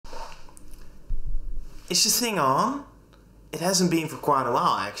Is this thing on? It hasn't been for quite a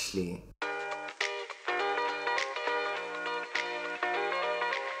while actually.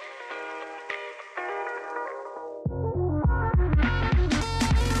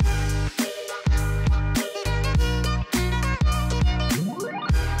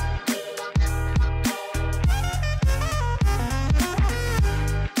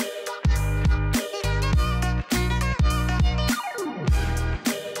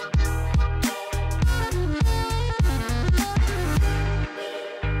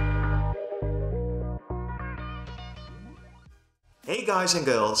 Hey guys and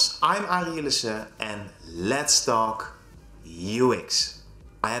girls, I'm Jilesen and let's talk UX.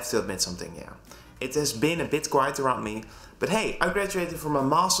 I have to admit something here. It has been a bit quiet around me, but hey, I graduated from a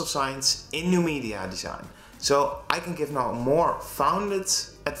Master of Science in New Media Design. So I can give now more founded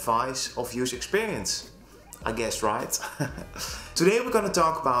advice of user experience. I guess, right? Today we're going to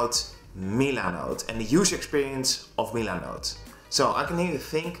talk about Milanote and the user experience of Milanote. So I can hear you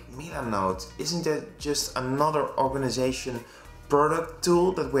think, Milanote, isn't that just another organization product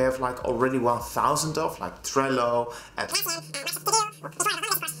tool that we have like already 1,000 of, like Trello?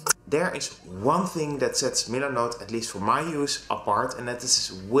 There is one thing that sets Milanote, at least for my use, apart, and that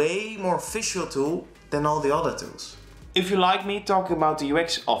this is way more visual tool than all the other tools. If you like me talking about the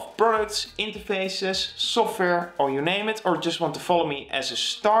UX of products, interfaces, software, or you name it, or just want to follow me as a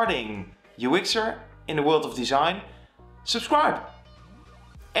starting UXer in the world of design, subscribe.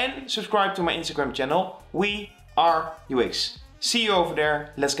 And subscribe to my Instagram channel, We.are.ux. See you over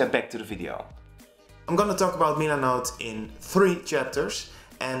there, let's get back to the video. I'm gonna talk about Milanote in 3 chapters,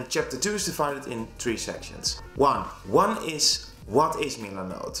 and chapter 2 is divided in 3 sections. One is, what is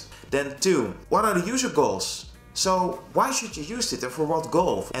Milanote? Then 2, what are the user goals? So why should you use it and for what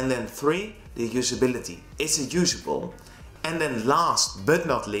goal? And then 3, the usability. Is it usable? And then last but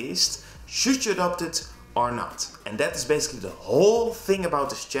not least, should you adopt it or not? And that is basically the whole thing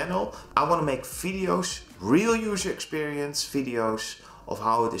about this channel. I want to make videos, real user experience videos of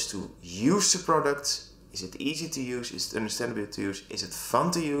how it is to use the product. Is it easy to use? Is it understandable to use? Is it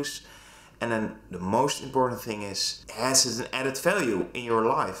fun to use? And then the most important thing is, has it an added value in your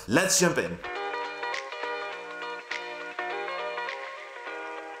life? Let's jump in.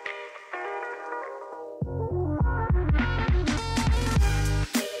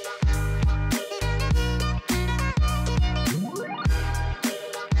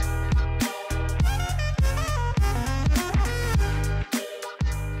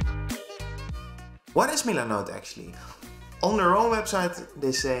 What is Milanote actually? On their own website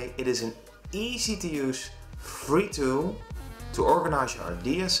they say it is an easy to use free tool to organize your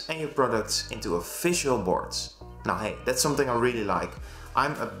ideas and your products into a visual boards. Now hey, that's something I really like.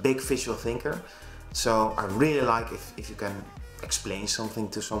 I'm a big visual thinker, so I really like if you can explain something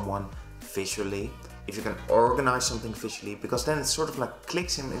to someone visually, if you can organize something visually, because then it sort of like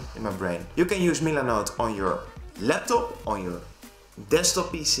clicks in my brain. You can use Milanote on your laptop, on your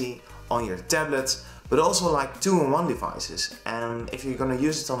desktop PC, on your tablet, but also like 2-in-1 devices. And if you're gonna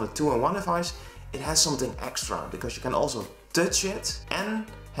use it on a 2-in-1 device, it has something extra because you can also touch it and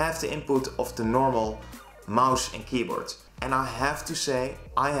have the input of the normal mouse and keyboard. And I have to say,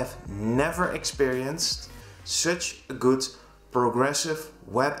 I have never experienced such a good progressive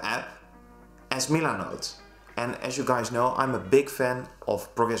web app as Milanote. And as you guys know, I'm a big fan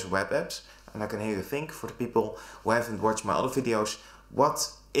of progressive web apps, and I can hear you think, for the people who haven't watched my other videos,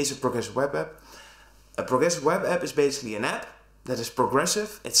 what is a progressive web app? A progressive web app is basically an app that is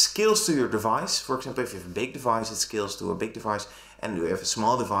progressive. It scales to your device. For example, if you have a big device, it scales to a big device, and if you have a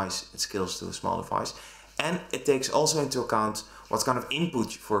small device, it scales to a small device. And it takes also into account what kind of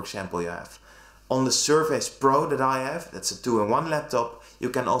input, for example, you have. On the Surface Pro that I have, that's a 2-in-1 laptop, you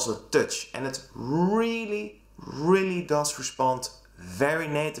can also touch, and it really does respond very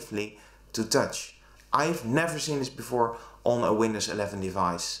natively to touch. I've never seen this before on a Windows 11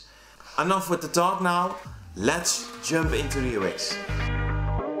 device. Enough with the talk now, let's jump into the UX.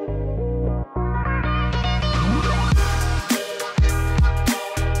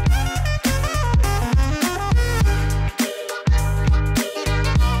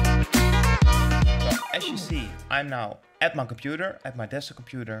 As you see, I'm now at my computer, at my desktop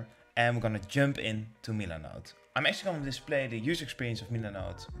computer, and we're gonna jump into Milanote. I'm actually gonna display the user experience of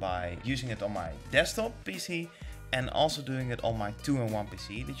Milanote by using it on my desktop PC and also doing it on my 2-in-1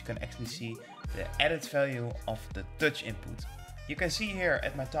 PC, that you can actually see the added value of the touch input. You can see here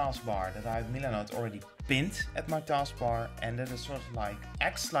at my taskbar that I have Milanote already pinned at my taskbar, and that it sort of like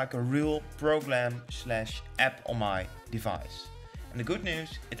acts like a real program slash app on my device. And the good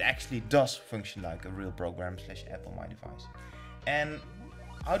news, it actually does function like a real program slash app on my device. And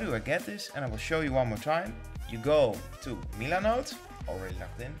How do I get this? And I will show you one more time. You go to Milanote, already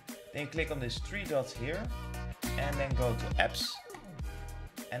logged in. Then you click on these three dots here and then go to apps.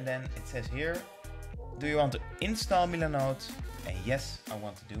 And then it says here, do you want to install Milanote? And yes, I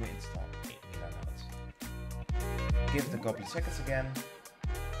want to do install Milanote. Give it a couple of seconds again.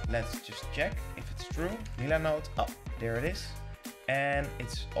 Let's just check if it's true. Milanote, oh, there it is. And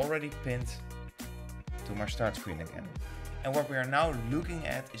it's already pinned to my start screen again. And what we are now looking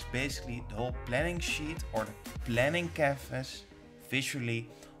at is basically the whole planning sheet or the planning canvas visually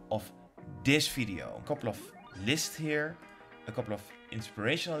of this video. A couple of lists here, a couple of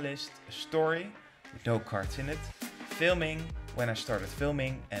inspirational lists, a story with no cards in it, filming, when I started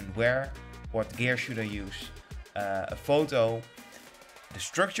filming and where, what gear should I use, a photo, the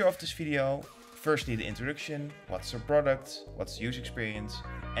structure of this video, firstly the introduction, what's the product, what's the user experience,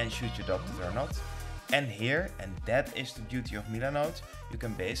 and should you adopt it or not. And here, and that is the beauty of Milanote, you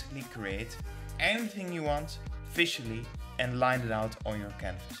can basically create anything you want visually and line it out on your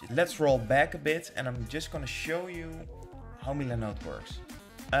canvas. Let's roll back a bit and I'm just gonna show you how Milanote works.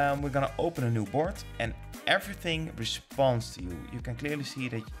 We're gonna open a new board and everything responds to you. You can clearly see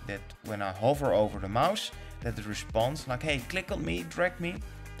that when I hover over the mouse, that it responds like, hey, click on me, drag me.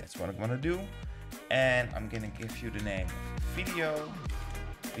 That's what I'm gonna do. And I'm gonna give you the name video.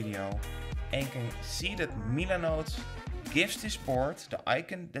 And you can see that Milanote gives this board the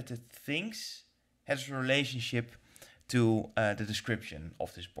icon that it thinks has a relationship to the description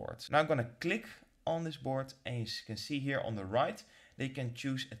of this board. Now I'm gonna click on this board and you can see here on the right, that you can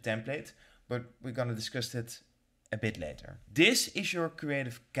choose a template, but we're gonna discuss it a bit later. This is your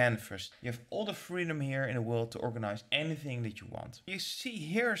creative canvas. You have all the freedom here in the world to organize anything that you want. You see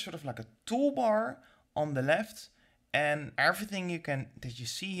here sort of like a toolbar on the left, and everything that you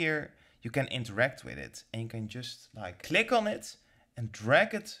see here, you can interact with it and you can just like click on it and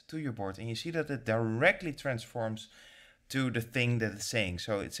drag it to your board, and you see that it directly transforms to the thing that it's saying.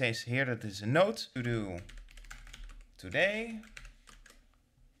 So it says here that there's a note to do today.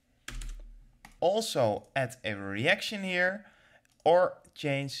 Also add a reaction here or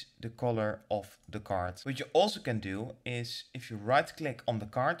change the color of the card. What you also can do is if you right click on the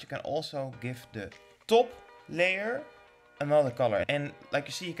card, you can also give the top layer another color. And like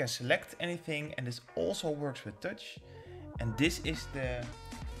you see, you can select anything, and this also works with touch. And this is the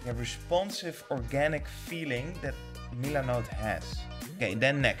responsive organic feeling that Milanote has. Okay,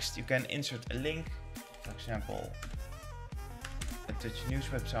 then next you can insert a link, for example, a touch news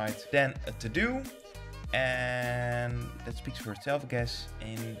website, then a to-do, and that speaks for itself, I guess,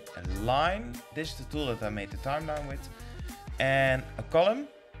 in a line. This is the tool that I made the timeline with, and a column.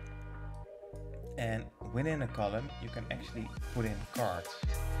 And within a column, you can actually put in cards.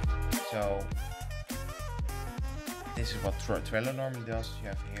 So this is what Trello normally does. You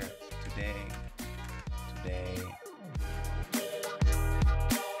have here today.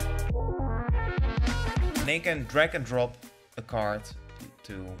 And then you can drag and drop a card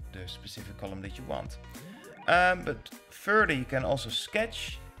to the specific column that you want. But further, you can also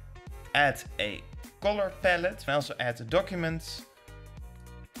sketch, add a color palette, and also add a document.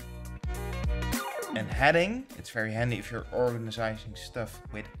 And heading, it's very handy if you're organizing stuff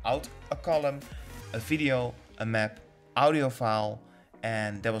without a column, a video, a map, audio file,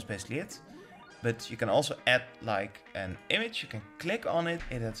 and that was basically it. But you can also add like an image, you can click on it,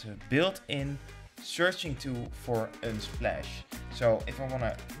 it has a built-in searching tool for Unsplash. So if I want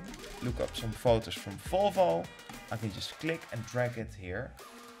to look up some photos from Volvo, I can just click and drag it here.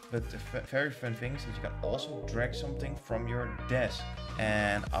 But the very fun thing is that you can also drag something from your desk.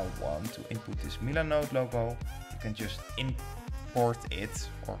 And I want to input this Milanote logo. You can just import it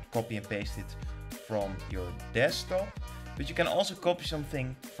or copy and paste it from your desktop. But you can also copy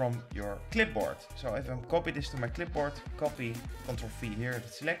something from your clipboard. So if I copy this to my clipboard, copy, Ctrl+V here,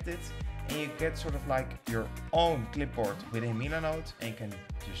 select it. And you get sort of like your own clipboard within Milanote. And you can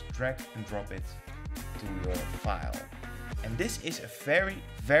just drag and drop it to your file. And this is a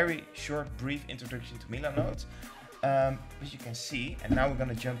very short, brief introduction to Milanote. As you can see, and now we're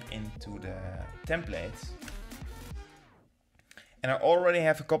gonna jump into the templates. And I already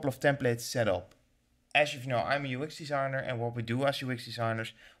have a couple of templates set up. As you know, I'm a UX designer, and what we do as UX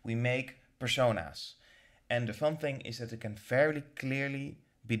designers, we make personas. And the fun thing is that it can very clearly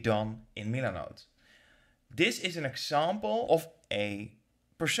be done in Milanote. This is an example of a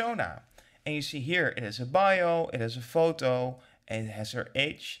persona. And you see here, it has a bio, it has a photo, and it has her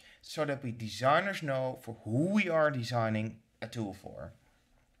age, so that we designers know for who we are designing a tool for.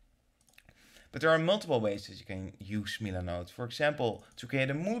 But there are multiple ways that you can use Milanote. For example, to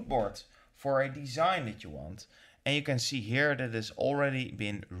create a mood board for a design that you want. And you can see here that it's already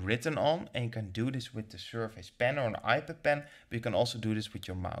been written on, and you can do this with the Surface Pen or an iPad pen, but you can also do this with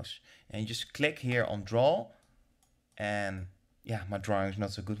your mouse. And you just click here on draw, and yeah, my drawing is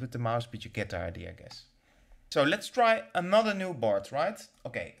not so good with the mouse, but you get the idea, I guess. So let's try another new board, right?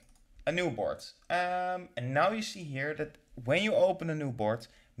 Okay, a new board. And now you see here that when you open a new board,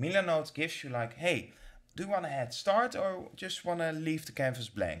 Milanote gives you like, hey, do you want to add start or just want to leave the canvas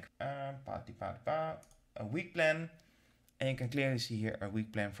blank? A week plan, and you can clearly see here a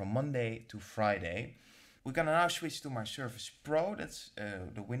week plan from Monday to Friday. We're gonna now switch to my Surface Pro, that's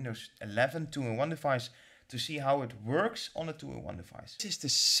the Windows 11 2-in-1 device, to see how it works on the 2-in-1 device. This is the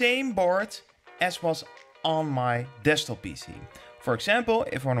same board as was on my desktop PC. For example,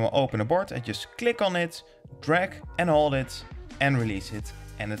 if I want to open a board, I just click on it, drag and hold it and release it,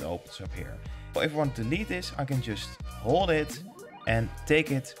 and it opens up here. If I want to delete this, I can just hold it and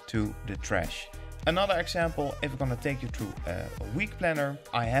take it to the trash. Another example, if I'm gonna take you through a week planner,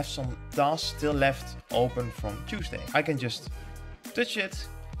 I have some tasks still left open from Tuesday. I can just touch it,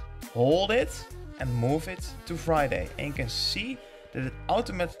 hold it, and move it to Friday. And you can see that it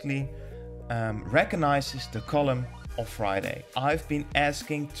automatically recognizes the column of Friday. I've been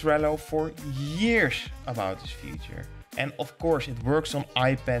asking Trello for years about this feature. And of course it works on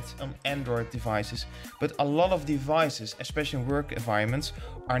iPads, on Android devices, but a lot of devices, especially in work environments,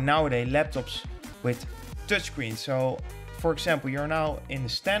 are nowadays laptops with touchscreen. So for example, you're now in a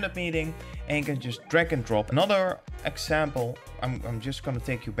stand-up meeting and you can just drag and drop. Another example, I'm just gonna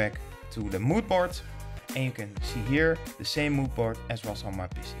take you back to the mood board, and you can see here the same mood board as was on my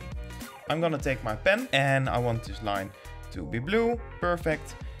PC. I'm gonna take my pen and I want this line to be blue,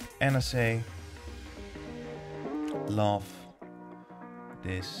 perfect, and I say love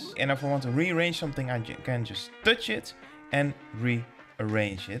this. And if I want to rearrange something, I can just touch it and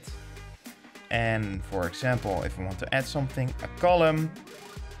rearrange it. And for example, if I want to add something, a column,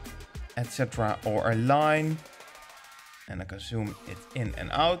 etc., or a line, and I can zoom it in and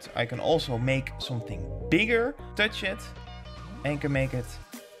out. I can also make something bigger, touch it, and you can make it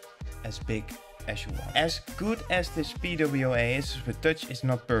as big as you want. As good as this PWA is with touch, it's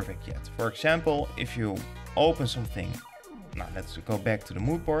not perfect yet. For example, if you open something, now let's go back to the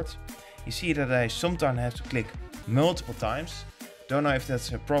mood board, you see that I sometimes have to click multiple times. Don't know if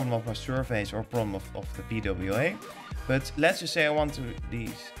that's a problem of my Surface or a problem of the PWA, but let's just say I want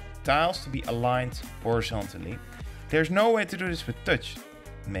these tiles to be aligned horizontally. There's no way to do this with touch,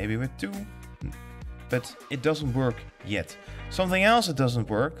 maybe with 2, but it doesn't work yet. Something else that doesn't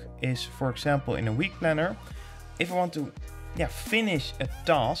work is, for example, in a week planner, if I want to finish a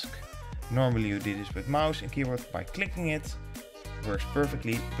task, normally you do this with mouse and keyboard by clicking it, works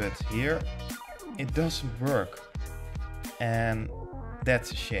perfectly, but here it doesn't work. And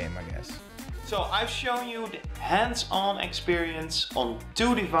that's a shame, I guess. So I've shown you the hands-on experience on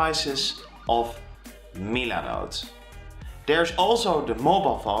 2 devices of Milanote. There's also the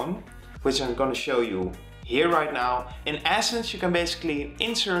mobile phone, which I'm going to show you here right now. In essence, you can basically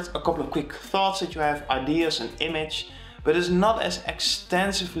insert a couple of quick thoughts that you have, ideas and image, but it's not as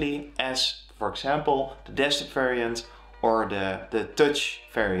extensively as, for example, the desktop variant or the touch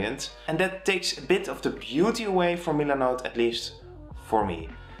variant. And that takes a bit of the beauty away from Milanote, at least for me.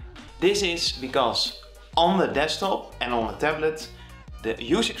 This is because on the desktop and on the tablet, the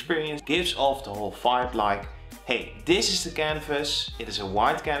user experience gives off the whole vibe like, hey, this is the canvas, it is a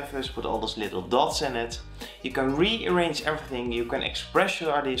white canvas with all those little dots in it. You can rearrange everything, you can express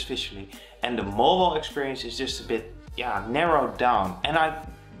your ideas visually, and the mobile experience is just a bit narrowed down. And I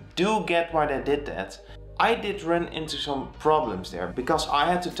do get why they did that. I did run into some problems there because I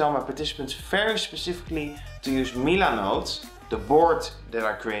had to tell my participants very specifically to use Milanote. The board that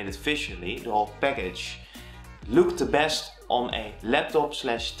I created visually, the whole package, looked the best on a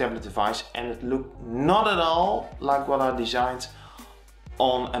laptop/tablet device, and it looked not at all like what I designed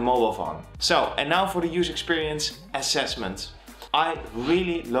on a mobile phone. So, and now for the user experience assessment. I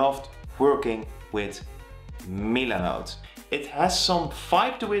really loved working with Milanote. It has some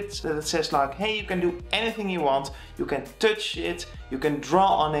vibe to it that it says like, hey, you can do anything you want, you can touch it, you can draw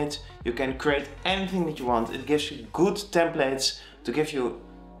on it, you can create anything that you want. It gives you good templates to give you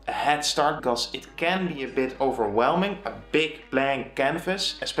a head start, because it can be a bit overwhelming, a big blank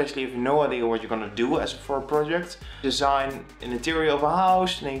canvas, especially if you have no idea what you're gonna do for a project. Design an interior of a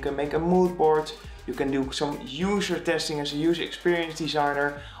house, then you can make a mood board, you can do some user testing as a user experience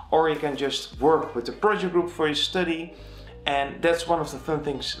designer, or you can just work with the project group for your study. And that's one of the fun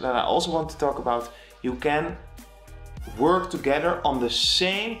things that I also want to talk about. You can work together on the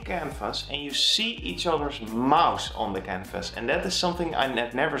same canvas and you see each other's mouse on the canvas. And that is something I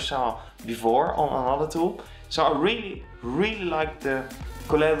never saw before on another tool. So I really like the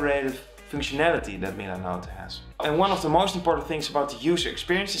collaborative functionality that Milanote has. And one of the most important things about the user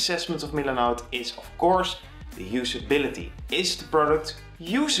experience assessment of Milanote is, of course, the usability. Is the product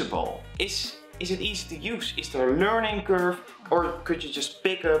usable? Is it easy to use? Is there a learning curve? Or could you just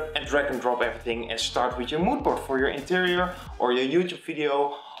pick up and drag and drop everything and start with your mood board for your interior or your YouTube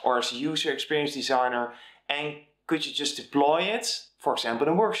video, or as a user experience designer, and could you just deploy it, for example,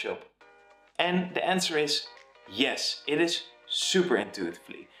 in a workshop? And the answer is yes, it is super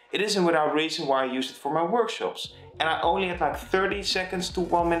intuitively. It isn't without reason why I used it for my workshops. And I only had like 30 seconds to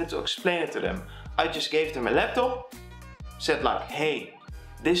 1 minute to explain it to them. I just gave them a laptop, said like, hey,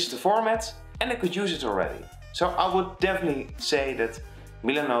 this is the format, and they could use it already. So I would definitely say that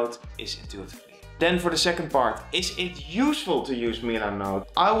Milanote is intuitively. Then for the second part, is it useful to use Milanote?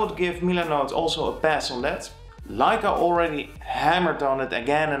 I would give Milanote also a pass on that. Like I already hammered on it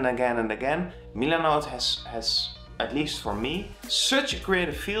again and again and again, Milanote has, at least for me, such a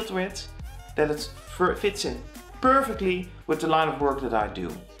creative feel to it that it fits in perfectly with the line of work that I do.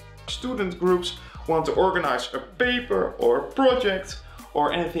 Student groups want to organize a paper or a project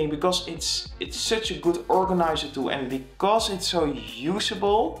or anything because it's such a good organizer tool, and because it's so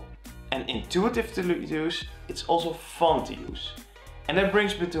usable and intuitive to use, it's also fun to use. And that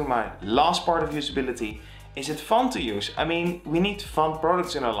brings me to my last part of usability. Is it fun to use? I mean, we need fun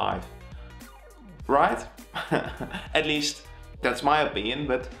products in our life, right? At least that's my opinion,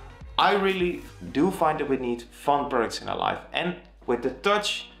 but I really do find that we need fun products in our life. And with the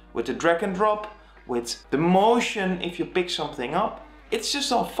touch, with the drag and drop, with the motion if you pick something up, it's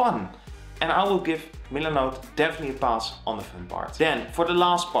just all fun. And I will give Milanote definitely a pass on the fun part. Then for the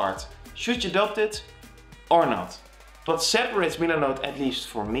last part, should you adopt it or not? What separates Milanote, at least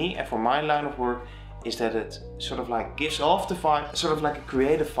for me and for my line of work, is that it sort of like gives off the vibe, sort of like a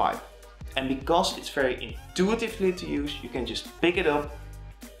creative vibe. And because it's very intuitively to use, you can just pick it up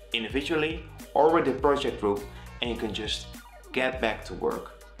individually or with a project group, and you can just get back to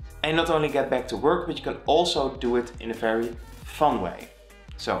work. And not only get back to work, but you can also do it in a very fun way.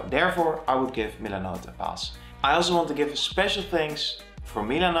 So therefore I would give Milanote a pass. I also want to give a special thanks for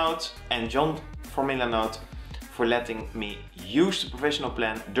Milanote and John for Milanote for letting me use the professional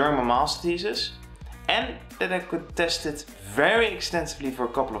plan during my master thesis, and that I could test it very extensively for a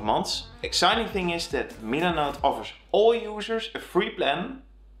couple of months. Exciting thing is that Milanote offers all users a free plan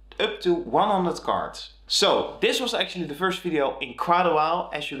up to 100 cards. So this was actually the first video in quite a while,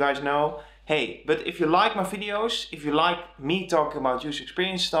 as you guys know. Hey, but if you like my videos, if you like me talking about user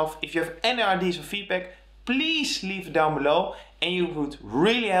experience stuff, if you have any ideas or feedback, please leave it down below, and you would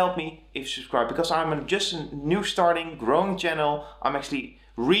really help me if you subscribe, because I'm just a new starting, growing channel. I'm actually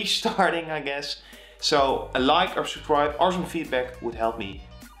restarting, I guess. So a like or subscribe or some feedback would help me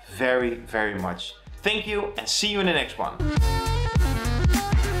very, very much. Thank you, and see you in the next one.